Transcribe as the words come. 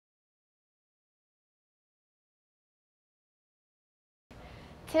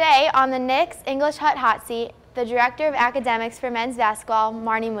Today on the Knicks English Hut Hot Seat, the Director of Academics for Men's Basketball,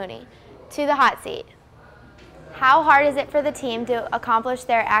 Marni Mooney, to the hot seat. How hard is it for the team to accomplish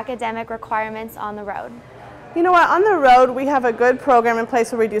their academic requirements on the road? You know what, on the road we have a good program in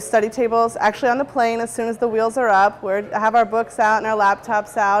place where we do study tables. Actually on the plane, as soon as the wheels are up, we have our books out and our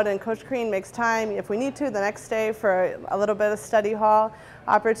laptops out, and Coach Crean makes time, if we need to, the next day for a little bit of study hall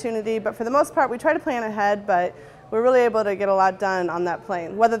opportunity. But for the most part, we try to plan ahead, but we're really able to get a lot done on that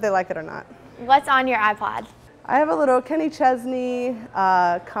plane, whether they like it or not. What's on your iPod? I have a little Kenny Chesney,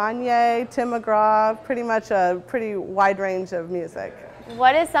 Kanye, Tim McGraw, pretty much a pretty wide range of music.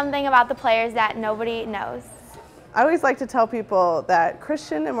 What is something about the players that nobody knows? I always like to tell people that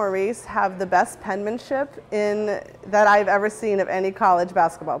Christian and Maurice have the best penmanship that I've ever seen of any college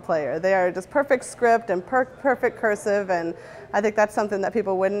basketball player. They are just perfect script and perfect cursive, and I think that's something that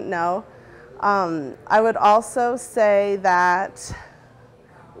people wouldn't know. I would also say that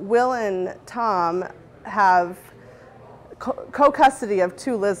Will and Tom have co-custody of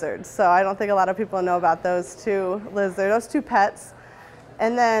 2 lizards, so I don't think a lot of people know about those 2 pets.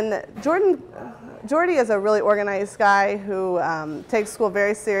 And then Jordy is a really organized guy who takes school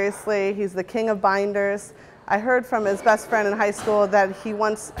very seriously. He's the king of binders. I heard from his best friend in high school that he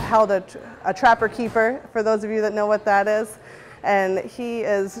once held a trapper keeper, for those of you that know what that is. And he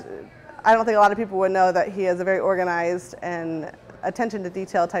is, I don't think a lot of people would know that he is a very organized and attention to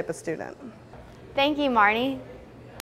detail type of student. Thank you, Marni.